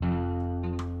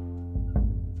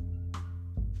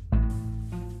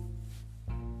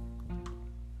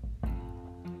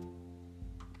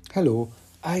Hello,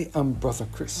 I am Brother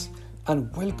Chris,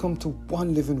 and welcome to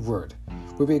One Living Word,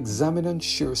 where we examine and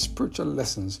share spiritual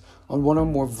lessons on one or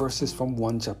more verses from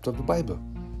one chapter of the Bible.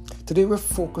 Today we're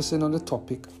focusing on the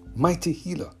topic Mighty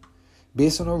Healer,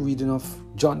 based on our reading of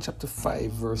John chapter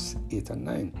 5, verse 8 and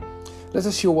 9. Let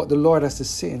us hear what the Lord has to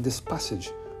say in this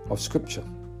passage of Scripture.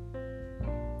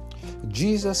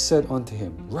 Jesus said unto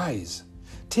him, Rise,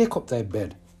 take up thy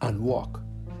bed, and walk.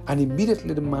 And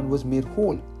immediately the man was made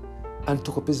whole, and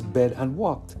took up his bed and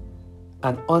walked.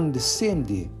 And on the same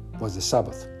day was the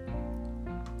Sabbath.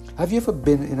 Have you ever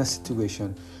been in a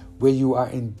situation where you are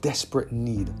in desperate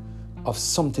need of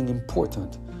something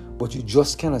important, but you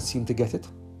just cannot seem to get it?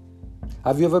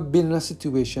 Have you ever been in a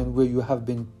situation where you have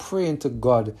been praying to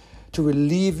God to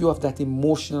relieve you of that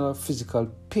emotional or physical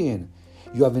pain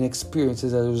you have been experiencing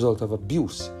as a result of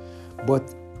abuse,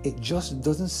 but it just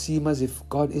doesn't seem as if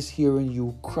God is hearing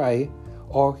you cry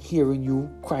or hearing you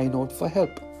crying out for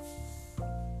help?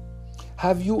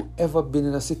 Have you ever been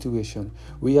in a situation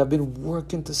where you have been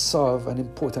working to solve an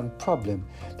important problem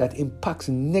that impacts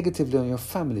negatively on your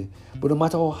family, but no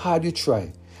matter how hard you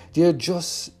try, there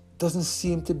just doesn't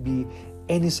seem to be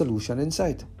any solution in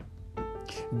sight?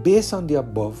 Based on the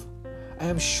above, I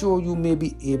am sure you may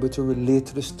be able to relate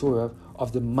to the story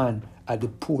of the man at the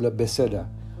pool of Bethesda,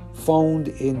 found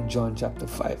in John chapter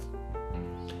 5.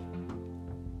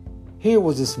 Here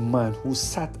was this man who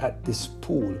sat at this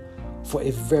pool for a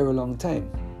very long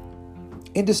time.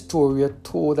 In the story, we are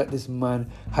told that this man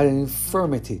had an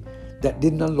infirmity that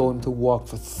didn't allow him to walk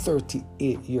for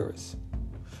 38 years.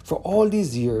 For all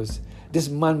these years, this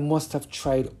man must have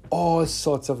tried all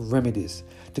sorts of remedies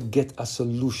to get a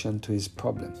solution to his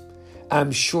problem.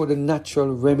 I'm sure the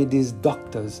natural remedies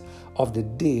doctors of the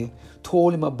day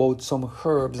told him about some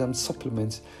herbs and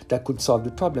supplements that could solve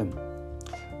the problem.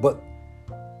 But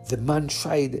the man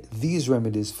tried these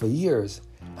remedies for years,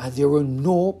 and there were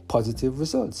no positive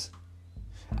results.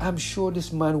 I'm sure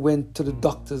this man went to the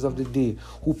doctors of the day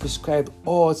who prescribed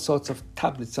all sorts of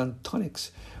tablets and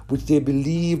tonics which they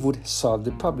believed would solve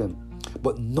the problem.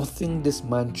 But nothing this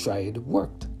man tried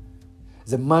worked.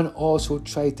 The man also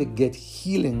tried to get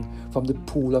healing from the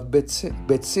pool of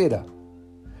Bethesda.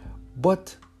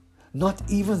 But not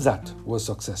even that was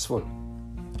successful.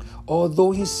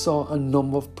 Although he saw a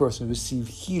number of persons receive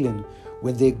healing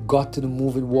when they got to the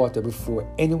moving water before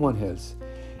anyone else,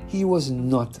 he was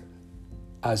not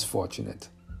as fortunate.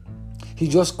 He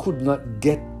just could not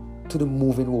get to the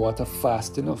moving water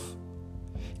fast enough.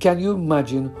 Can you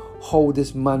imagine how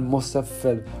this man must have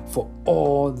felt for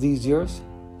all these years?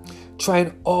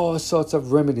 Trying all sorts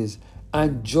of remedies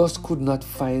and just could not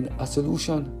find a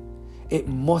solution. It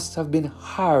must have been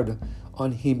hard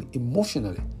on him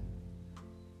emotionally.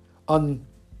 On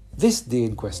this day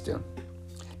in question,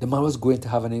 the man was going to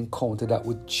have an encounter that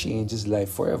would change his life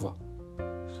forever.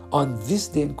 On this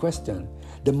day in question,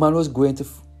 the man was going to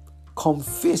come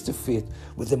face to face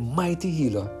with the mighty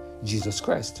healer, Jesus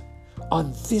Christ.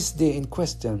 On this day in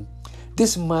question,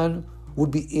 this man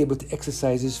would be able to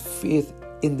exercise his faith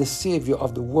in the Savior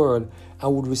of the world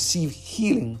and would receive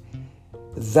healing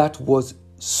that was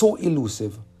so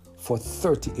elusive for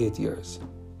 38 years.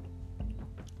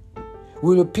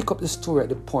 We will pick up the story at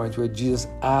the point where Jesus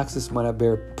asks this man a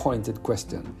very pointed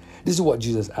question. This is what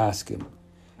Jesus asked him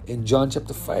in John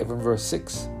chapter 5 and verse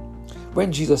 6.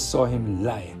 When Jesus saw him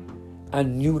lie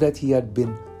and knew that he had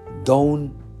been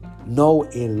down now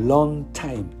a long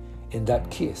time in that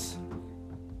case,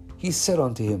 he said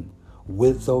unto him,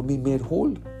 Wilt thou be made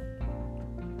whole?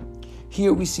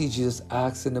 Here we see Jesus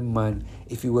asking the man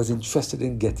if he was interested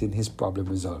in getting his problem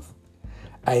resolved.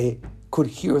 I could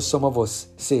hear some of us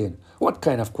saying, what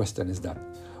kind of question is that?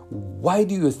 Why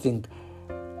do you think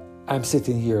I'm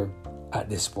sitting here at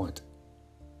this point?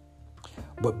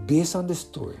 But based on this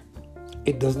story,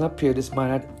 it doesn't appear this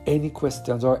man had any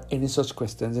questions or any such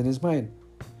questions in his mind.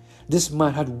 This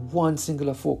man had one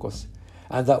singular focus,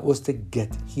 and that was to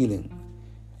get healing.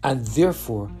 And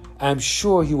therefore, I'm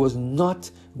sure he was not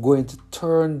going to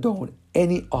turn down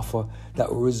any offer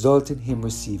that would result in him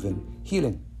receiving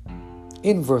healing.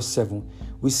 In verse 7,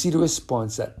 we see the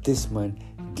response that this man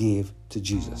gave to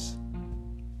Jesus.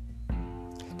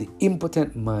 The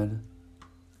impotent man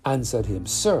answered him,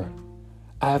 Sir,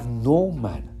 I have no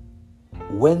man,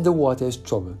 when the water is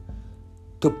troubled,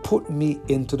 to put me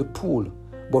into the pool,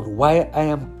 but while I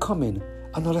am coming,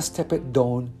 another steppeth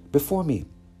down before me.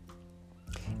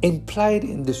 Implied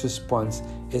in this response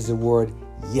is the word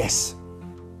yes.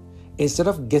 Instead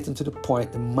of getting to the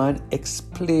point, the man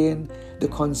explained the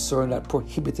concern that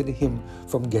prohibited him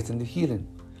from getting the healing.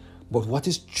 But what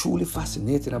is truly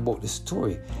fascinating about the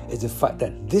story is the fact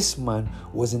that this man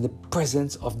was in the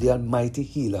presence of the Almighty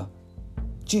Healer,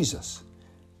 Jesus.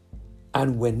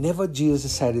 And whenever Jesus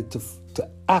decided to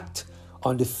act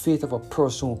on the faith of a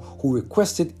person who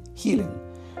requested healing,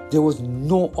 there was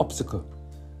no obstacle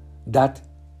that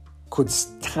could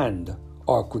stand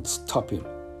or could stop him.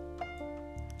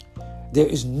 There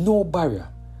is no barrier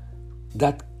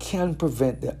that can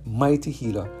prevent the mighty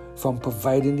healer from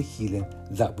providing the healing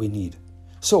that we need.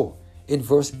 So, in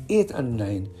verse 8 and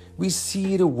 9, we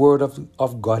see the word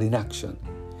of God in action.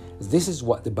 This is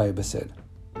what the Bible said.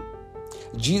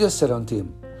 Jesus said unto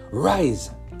him, Rise,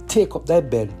 take up thy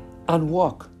bed, and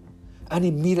walk. And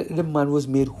immediately the man was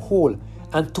made whole,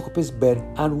 and took up his bed,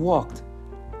 and walked.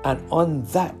 And on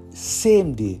that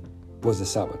same day was the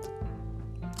Sabbath.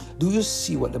 Do you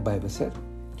see what the Bible said?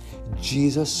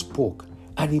 Jesus spoke,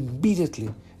 and immediately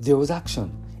there was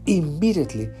action.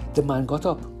 Immediately the man got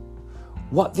up.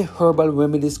 What the herbal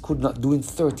remedies could not do in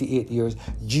 38 years,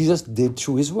 Jesus did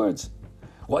through his words.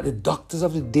 What the doctors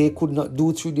of the day could not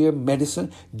do through their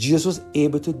medicine, Jesus was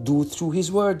able to do through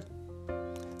his word.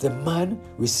 The man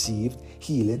received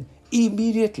healing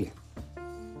immediately.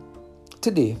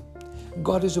 Today,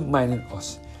 God is reminding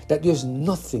us that there's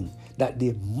nothing that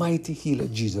the mighty healer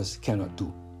Jesus cannot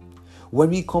do. When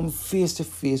we come face to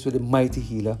face with the mighty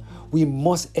healer, we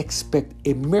must expect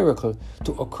a miracle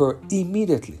to occur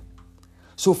immediately.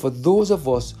 So for those of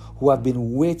us who have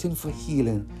been waiting for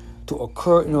healing to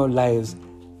occur in our lives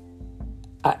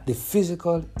at the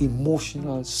physical,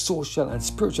 emotional, social, and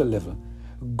spiritual level,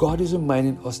 God is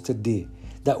reminding us today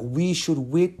that we should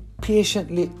wait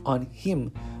patiently on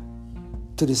Him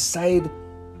to decide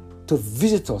to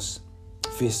visit us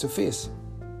face to face,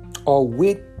 or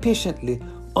wait patiently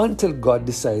until God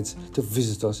decides to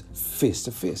visit us face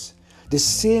to face. The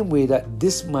same way that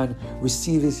this man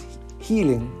received his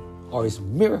healing or his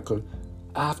miracle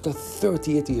after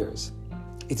 38 years.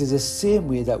 It is the same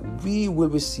way that we will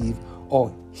receive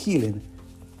our healing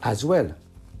as well.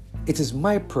 It is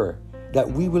my prayer that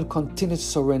we will continue to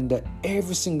surrender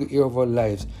every single area of our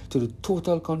lives to the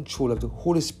total control of the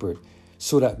Holy Spirit,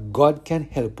 so that God can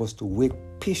help us to wait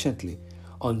patiently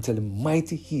until the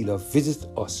mighty healer visits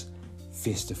us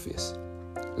face to face.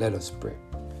 Let us pray.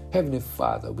 Heavenly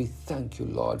Father, we thank you,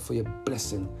 Lord, for your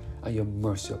blessing and your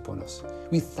mercy upon us.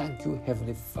 We thank you,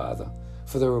 Heavenly Father,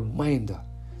 for the reminder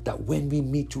that when we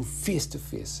meet you face to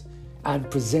face and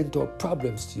present our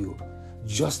problems to you,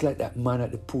 just like that man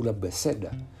at the pool of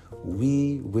Bethesda,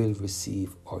 we will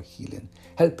receive our healing.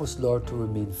 Help us, Lord, to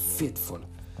remain faithful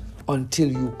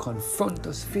until you confront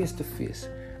us face to face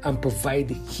and provide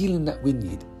the healing that we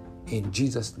need. In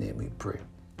Jesus' name we pray.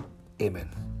 Amen.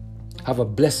 Have a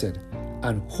blessed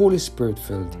and Holy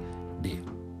Spirit-filled day.